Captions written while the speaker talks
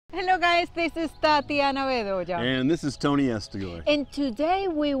Hello guys, this is Tatiana Bedoya. And this is Tony Estegor. And today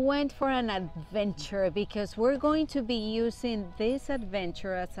we went for an adventure because we're going to be using this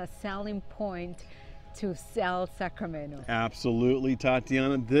adventure as a selling point to sell Sacramento. Absolutely,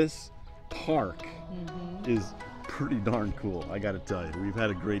 Tatiana. This park is pretty darn cool, I gotta tell you. We've had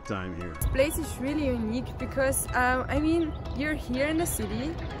a great time here. This place is really unique because, I mean, you're here in the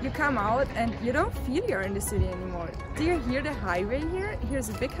city, you come out and you don't feel you're in the city anymore. Do you hear the highway here? Here's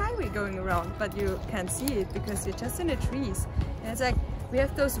a big highway going around, but you can't see it because you're just in the trees. And it's like, we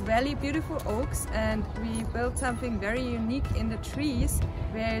have those really beautiful oaks and we built something very unique in the trees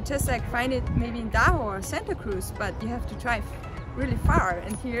where you just like find it maybe in Tahoe or Santa Cruz, but you have to drive really far,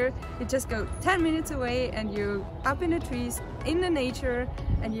 and here you just go 10 minutes away and you're up in the trees in the nature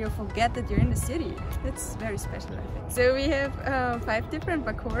and you forget that you're in the city. It's very special, I think. So we have 5 different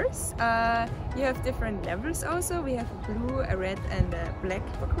parkours. You have different levels also. We have a blue, a red and a black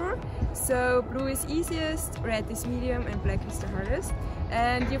parkour. So blue is easiest, red is medium and black is the hardest.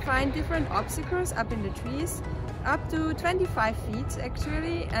 And you find different obstacles up in the trees, up to 25 feet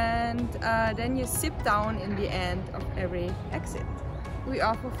actually, and then you zip down in the end of every exit. We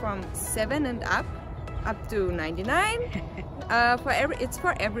offer from 7 and up to 99. It's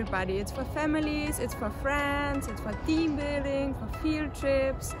for everybody. It's for families, it's for friends, it's for team building, for field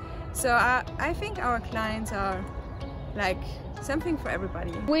trips. So I think our clients are like something for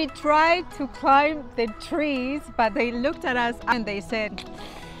everybody. We tried to climb the trees, but they looked at us and they said,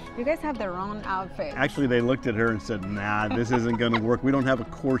 "You guys have the wrong outfit." Actually, they looked at her and said, "Nah, this isn't gonna work. We don't have a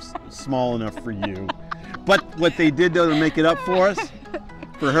course small enough for you." But what they did though to make it up for us,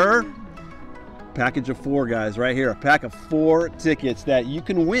 for her, package of 4 guys right here, a pack of 4 tickets that you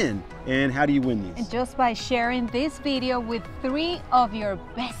can win. And how do you win these? And just by sharing this video with 3 of your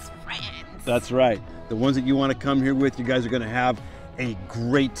best friends. That's right. The ones that you want to come here with, you guys are gonna have a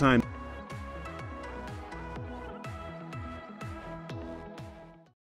great time.